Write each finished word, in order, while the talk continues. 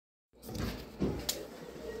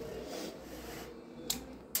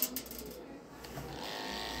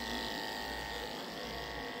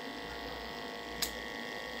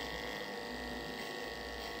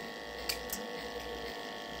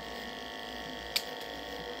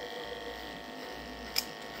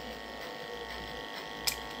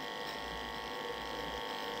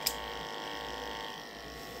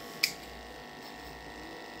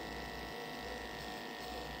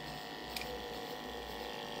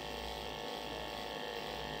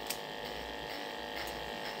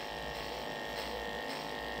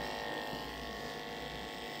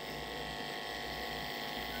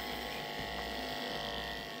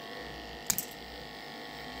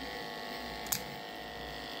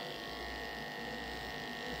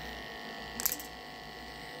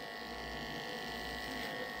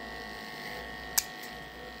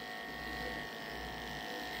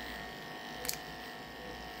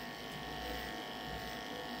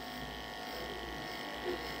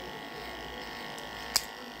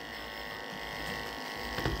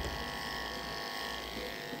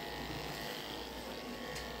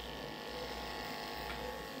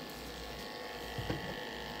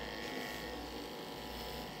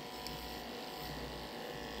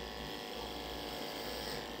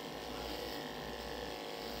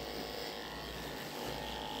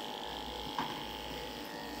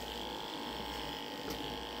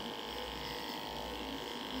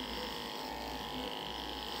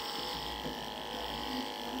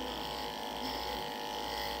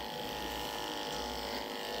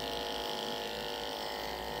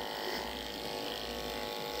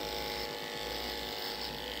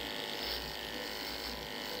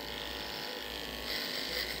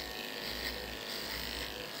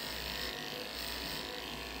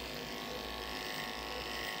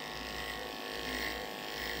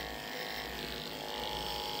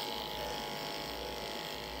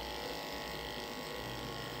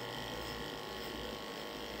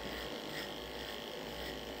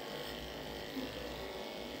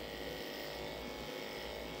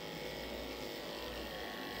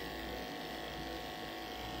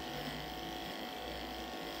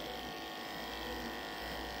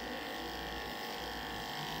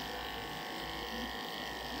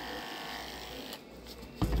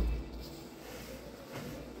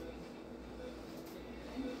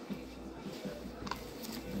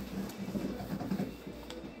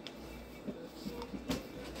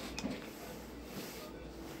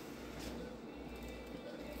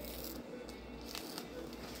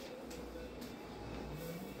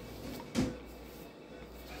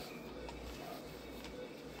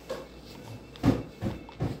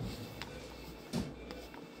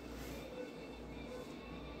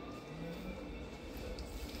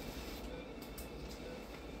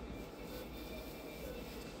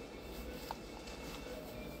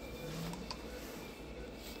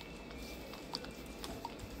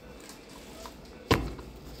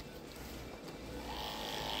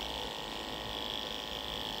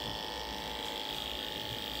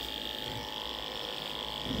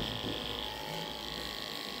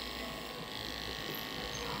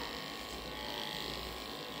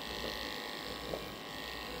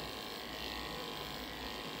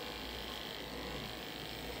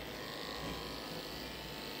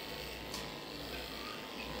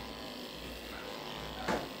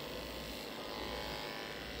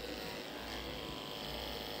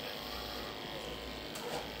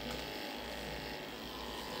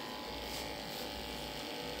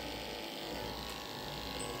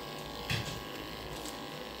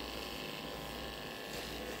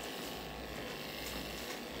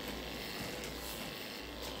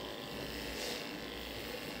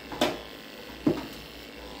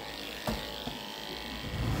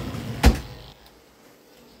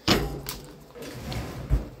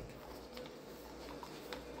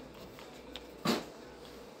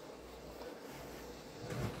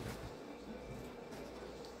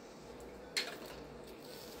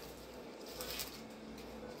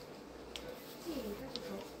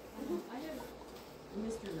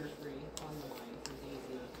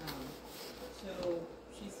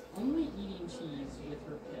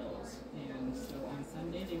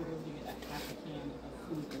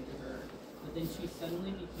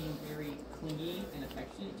suddenly became very clingy and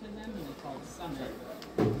affectionate to them, and they called Summit.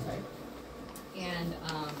 Sorry. And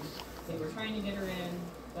they were trying to get her in,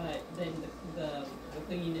 but then the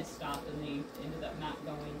clinginess stopped, and they ended up not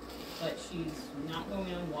going. But she's not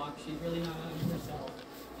going on walks. She's really not on herself,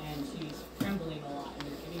 and she's trembling a lot, and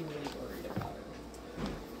they're getting really worried about her.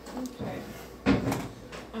 Okay.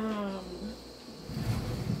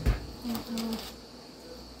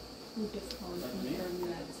 Lucas calling confirm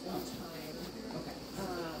that in time. Okay.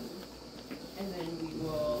 And then we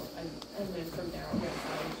will, and then from there I'll get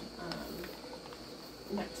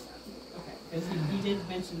next step. Okay. Because he did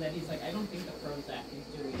mention that he's like, I don't think the Prozac is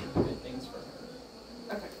doing good things for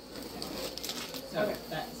her. Okay. So okay.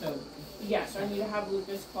 Yeah, so I need to have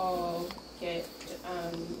Lucas call, get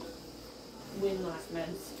when last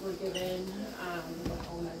meds were given, what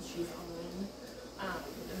all meds she's on,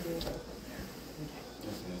 and we'll go from there.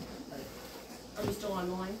 Okay. Are we still on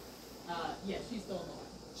the line? Yeah, she's still on the line.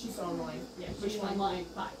 She's still on the line. Yeah, she's on line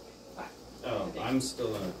 5. Oh, I'm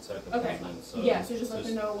still in a tech appointment, so... Yeah, so just let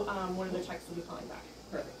them know one of the techs will be calling back.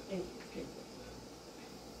 Perfect. Thank you.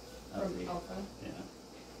 From Alpha?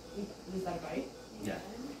 Yeah. Was that a bite? Yeah.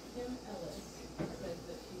 Tim Ellis said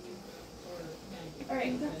that he, all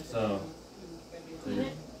right. So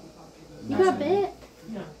you got bit?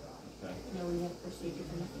 No. Okay. No, we have procedure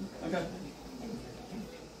for nothing. Okay.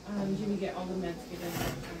 Did we get all the meds given?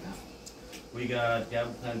 We got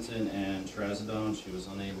gabapentin and trazodone. She was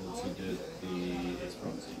unable to get the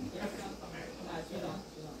aspropyne. Did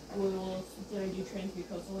I do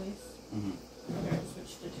transmucosal ACE? Mm-hmm. Okay, I'll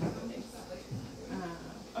switch to tablet ACE.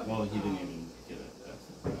 Okay. Well, he didn't even get it.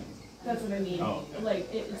 That's what I mean. Oh, okay. Like,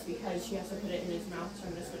 it's because she has to put it in his mouth, so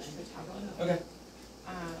I'm going to switch to a tablet. Okay.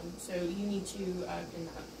 So you need to pin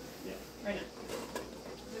that. Yeah. Right now.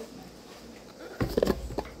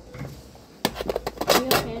 You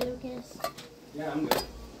okay, Lucas? Yeah, I'm good.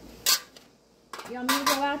 You want me to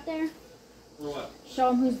go out there? For what? Show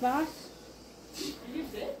him who's boss? Are you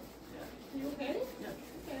good? Yeah. You okay? Yeah.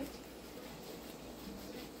 Okay.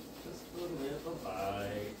 Just a little bit of a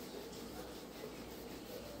bite.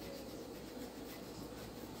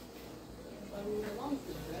 well, we belong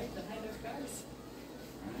to, right? The high dose guys.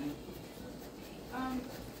 Alright.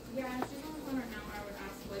 Yeah, if she's on the phone right now, I would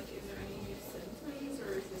ask, like, is there any new symptoms,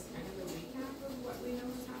 or is this kind of a recap of what we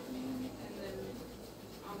know is happening? And then,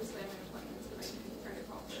 obviously, I have an appointment, so I can try to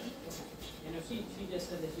call her. You know, she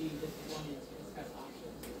just said that she just wanted to discuss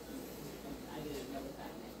options. I didn't know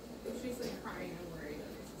that. If she's, like, crying and worried,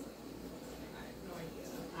 it's just, like, I have no idea.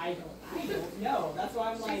 I don't know. That's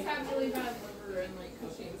why I'm like. She's had really bad liver and, like,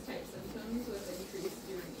 Cushing's type symptoms with increased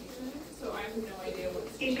urination, so I have no idea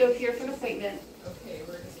what's Go here for an appointment. okay,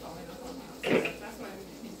 we're just following up on that. So that's why I'm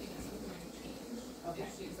hinting at something might change. Okay.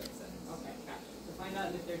 If she's upset. Okay, gotcha. To find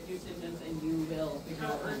out if there's new symptoms, and you will figure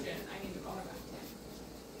How out. urgent, I need to call her back.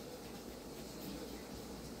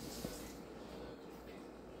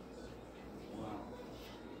 Wow.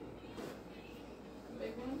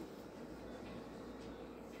 Big one?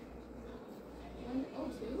 One, oh,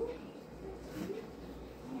 2?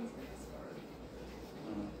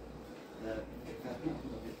 That.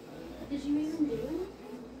 Did you even do it?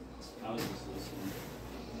 I was just listening.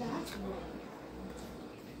 That's weird.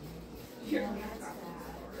 You're Oh, that's bad.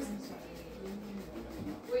 I'm sorry.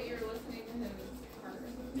 Wait, you're listening to his heart?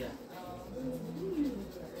 Yeah.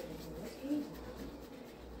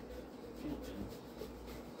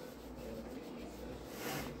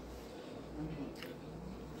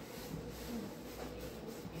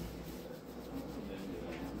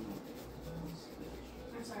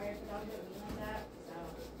 I'm sorry, I forgot to be like that. So,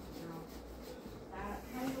 no. That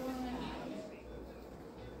kind of one.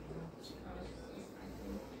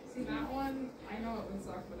 See, that one, I know it would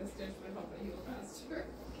suck, but a stitch would help it heal faster.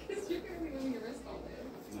 Because you're going to be moving your wrist all day.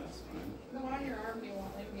 That's fine. The one on your arm, do you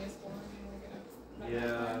want like Neosporin? You want to get a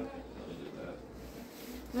Yeah, probably do that.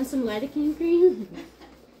 Want some lidocaine cream?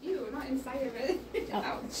 Ew, not inside of it. Oh.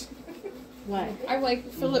 Ouch. What? I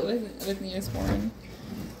like fill it with Neosporin.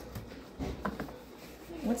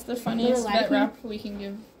 What's the funniest Little vet lidocaine? wrap we can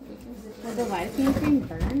give Lucas? Would the lidocaine cream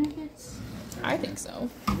burn if it's? I think so.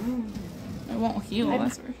 Mm. It won't heal, I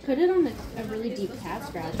that's for put it on a really deep cat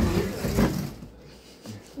scratch once.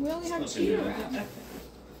 We only have Okay. cheetah wrap.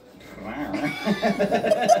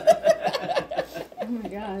 Oh my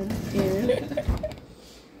god, I'm scared.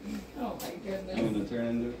 Oh my I'm goodness. gonna turn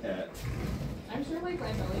into a cat. I'm sure like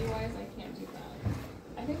liability wise I can't do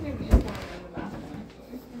that. I think we have Neosporin in the bathroom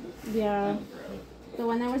actually. Yeah. The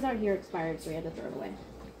one that was out here expired, so we had to throw it away.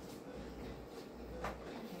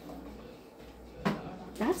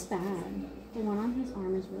 That's bad. The one on his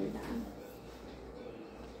arm is really bad.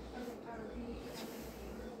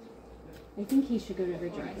 I think he should go to Or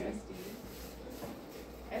urgent care.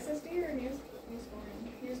 SSD or Neosporin?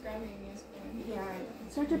 He was grabbing Neosporin. Yeah.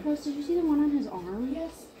 Dr. Post, did you see the one on his arm?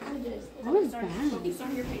 Yes, I did. That was Sorry, bad. focus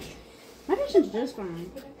on your patient. My patient's just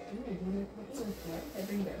fine. I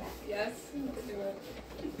bring that back. Yes, you could do it.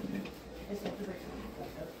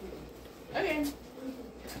 Okay.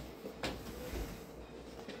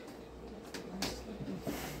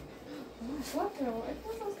 What though? I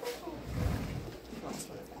thought that was cool.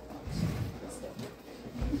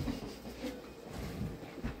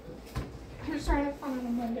 I'm just trying to fun on a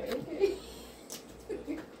Monday, okay?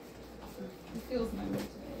 It feels Monday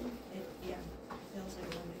today. Yeah, feels like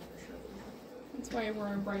Monday for sure. That's why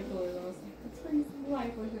we're in bright blue. I was like, it's pretty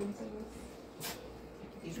livelihood to this.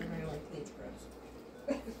 These are my like clean scrubs.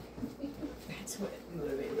 That's what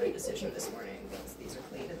motivated my decision this morning, was these are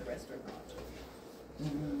clean and the rest are not.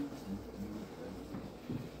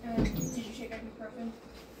 Did you take ibuprofen?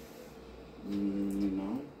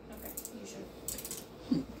 No. Okay, you should.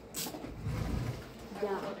 I Yeah.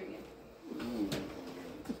 won't bother you.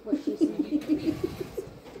 What she said.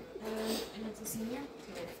 And it's a senior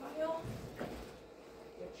file,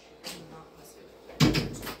 which I'm not listed. I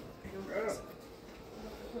don't know.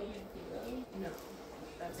 No,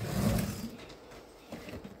 that's what it was.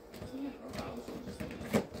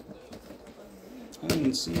 I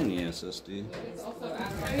didn't see any SSD. It's also out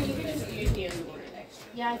I mean, you can just use the end one extra.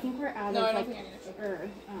 Yeah, I think we're out No, of I don't like, think I need extra. or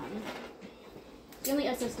the only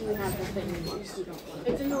SSD we have is the new box. We don't want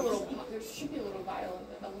It's in a little pot. There should be a little vial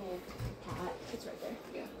of it, a little pot. It's right there.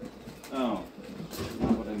 Yeah. Oh,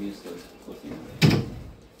 not what I'm used to looking at.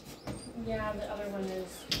 Yeah, the other one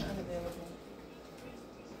is unavailable.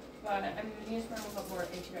 But I mean, the Neosporin will help more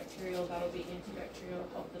antibacterial. That'll be antibacterial,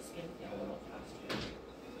 help the skin heal a little faster.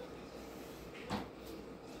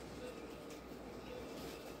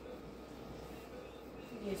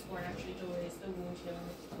 Neosporin actually delays the wound healing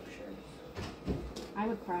with punctures. I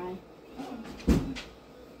would cry.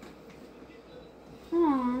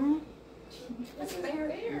 Aww. That's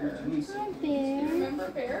Bear. Hi, Do you Bear.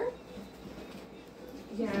 remember Bear?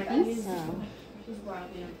 Yeah, I think he's so.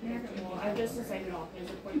 wildly unpredictable. I've just decided all his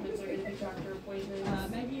appointments are going to be doctor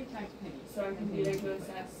appointments. Maybe you talked to Penny. So I can be there to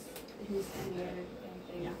assess his tenure and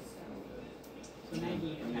things. Yeah. So maybe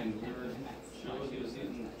you And talked to we were Penny, and that's sure what he was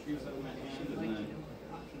eating trees out of my hand, she'd and like to then know what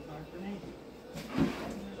her options are for Maggie.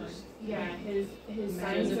 Yeah, his Maggie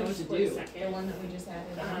signs doesn't know are what to split do. second. one that we just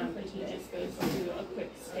added But he just goes to a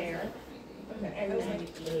quick stare. And then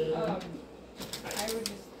he, I would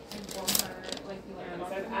just inform her, like, you let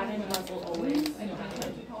so I've added muzzle always. I don't have to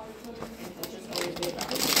call her children. And he'll just always be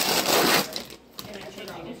about it. And I'm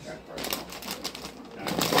changing his drug protocol.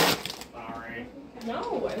 sorry.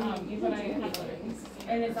 No, I mean, But I have other things.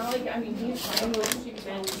 and it's not like, I mean, he's fine with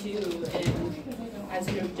Ben too, and has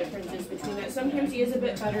no differences between that. Sometimes he is a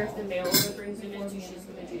bit better if the mail order brings him in, so she's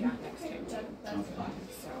gonna do that next time. That's fine.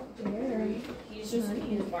 So, he's just,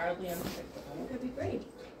 he is wildly unpredictable. That'd be great.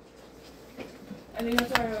 I think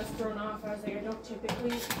that's why I was thrown off. I was like, I don't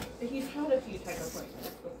typically, he's had a few type appointments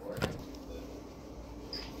before.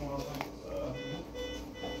 Well,